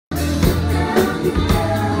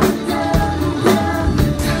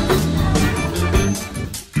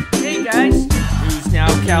Hey guys, News Now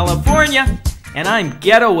California, and I'm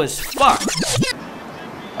ghetto as fuck.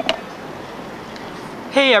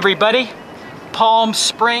 Hey everybody, Palm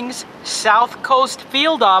Springs, South Coast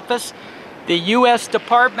Field Office, the U.S.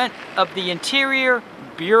 Department of the Interior,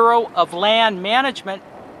 Bureau of Land Management,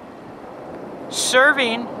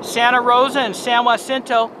 serving Santa Rosa and San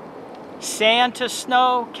Jacinto, sand to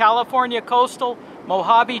snow, California coastal,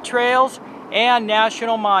 Mojave trails, and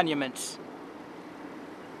national monuments.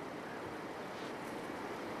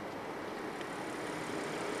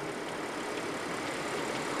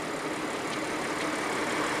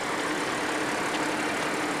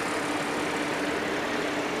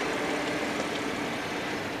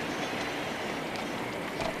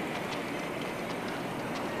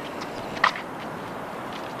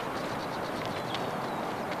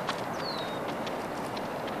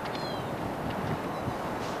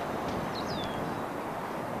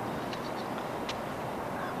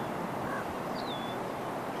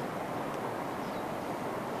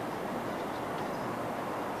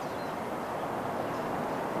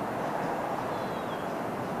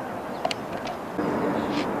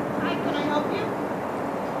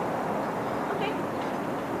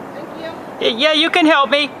 Yeah, you can help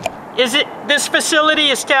me. This facility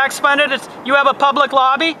is tax funded? You have a public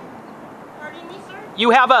lobby? Pardon me, sir? You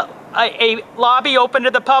have a lobby open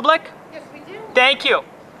to the public? Yes, we do. Thank you.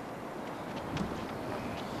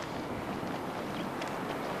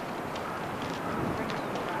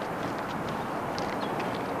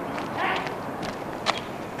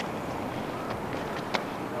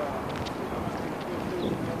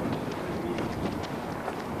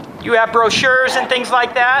 You have brochures and things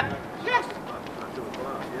like that? Yes.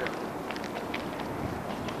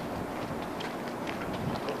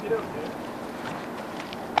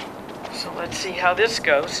 So let's see how this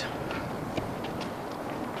goes.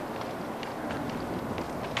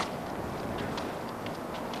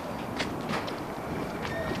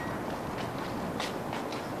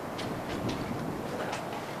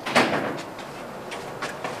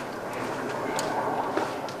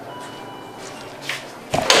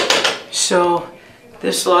 So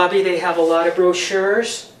this lobby, they have a lot of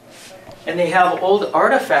brochures and they have old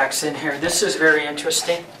artifacts in here. This is very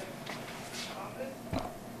interesting.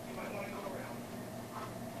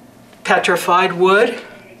 Petrified wood.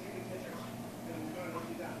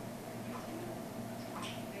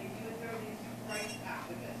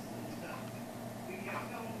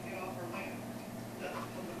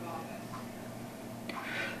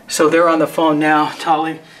 So they're on the phone now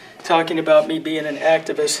talking about me being an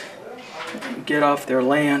activist. Get off their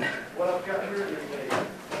land.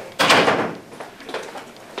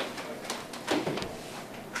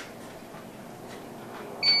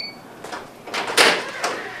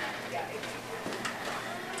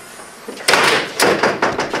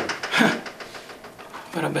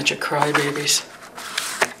 What a bunch of crybabies.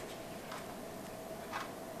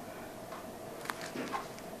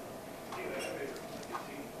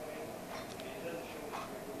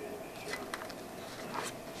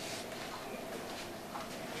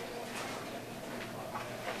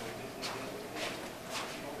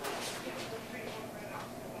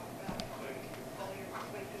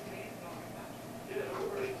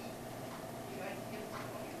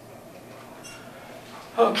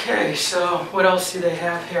 Okay, so what else do they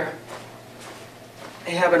have here?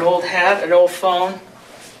 They have an old hat, an old phone.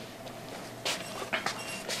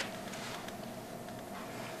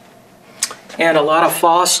 And a lot of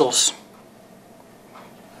fossils.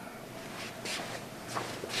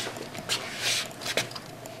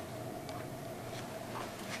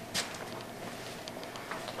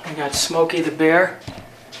 I got Smokey the Bear.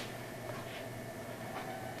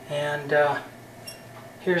 And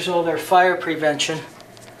here's all their fire prevention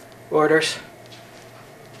orders.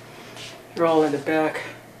 They're all in the back,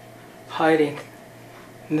 hiding.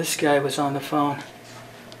 And this guy was on the phone,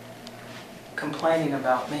 complaining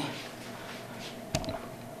about me.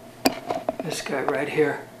 This guy right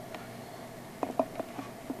here.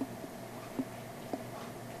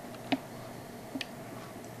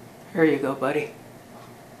 Here you go, buddy.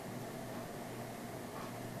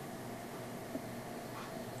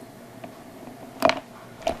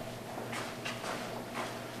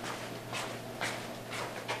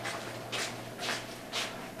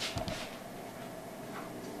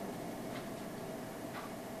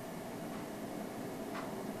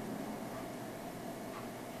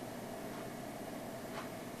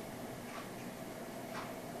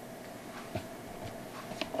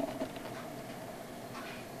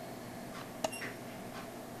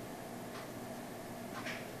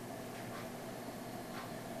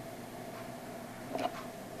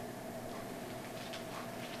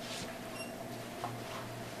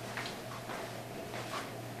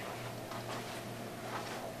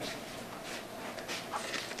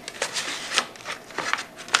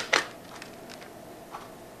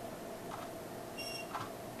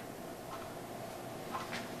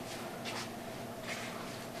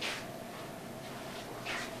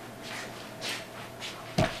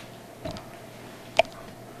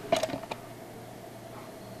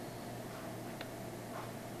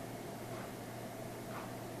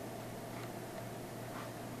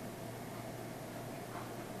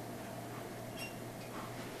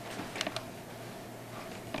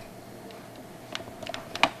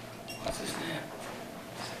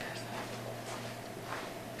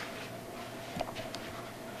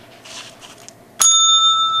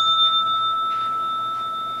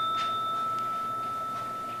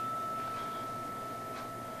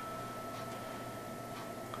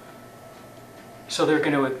 So they're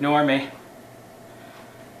going to ignore me.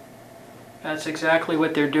 That's exactly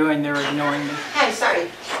what they're doing. They're ignoring me. Hi, sorry.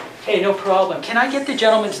 Hey, no problem. Can I get the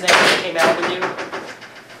gentleman's name that came out with you?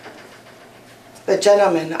 The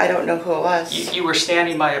gentleman, I don't know who it was. You were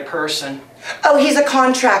standing by a person. Oh, he's a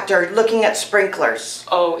contractor looking at sprinklers.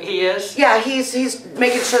 Oh, he is? Yeah, he's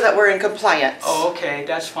making sure that we're in compliance. Oh, okay,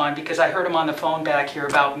 that's fine, because I heard him on the phone back here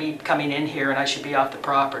about me coming in here and I should be off the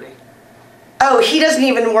property. Oh, he doesn't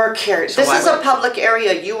even work here. So This is a public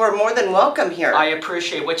area. You are more than welcome here. I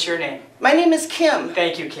appreciate. What's your name? My name is Kim.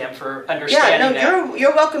 Thank you, Kim, for Yeah, understanding no, that.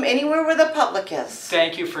 you're welcome anywhere where the public is.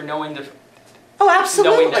 Thank you for knowing Oh,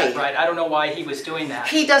 absolutely. knowing that, right? I don't know why he was doing that.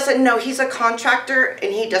 He doesn't know. He's a contractor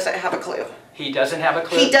and he doesn't have a clue. He doesn't have a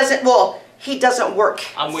clue? He doesn't work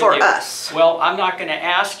I'm with for you. us. Well, I'm not going to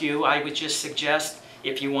ask you. I would just suggest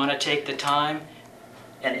if you want to take the time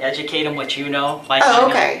and educate him what you know, like I know,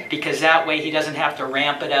 okay. because that way he doesn't have to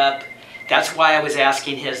ramp it up. That's why I was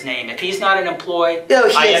asking his name. If he's not an employee, No,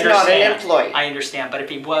 he I is not an understand. employee. I understand, but if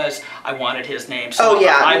he was, I wanted his name. So Oh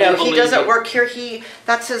yeah, I no, will he believe doesn't you. work here.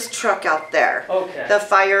 That's his truck out there. Okay. The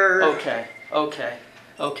fire. Okay, okay,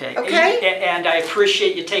 okay. Okay. And I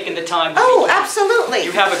appreciate you taking the time. Oh, absolutely.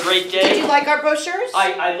 You have a great day. Did you like our brochures?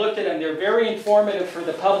 I looked at them. They're very informative for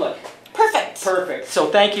the public. Perfect. Perfect.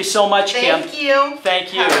 So thank you so much, Kim. Thank you.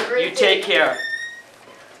 Thank you. Have a great You take day. care.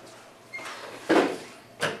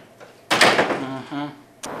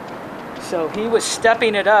 So he was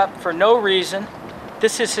stepping it up for no reason.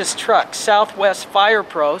 This is his truck, Southwest Fire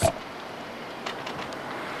Pros.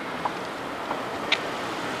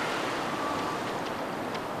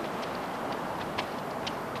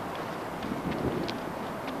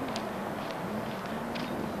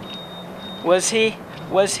 Was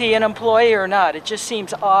he an employee or not? It just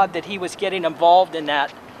seems odd that he was getting involved in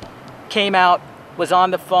that. Came out, was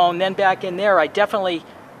on the phone, then back in there. I definitely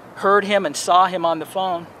heard him and saw him on the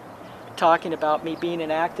phone talking about me being an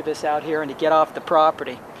activist out here and to get off the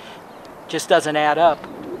property. Just doesn't add up.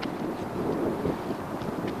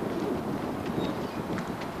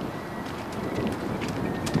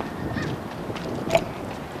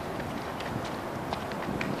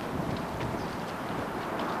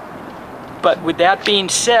 But with that being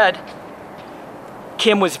said,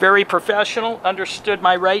 Kim was very professional, understood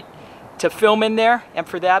my right to film in there, and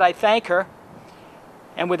for that I thank her.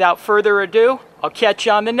 And without further ado, I'll catch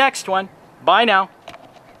you on the next one. Bye now.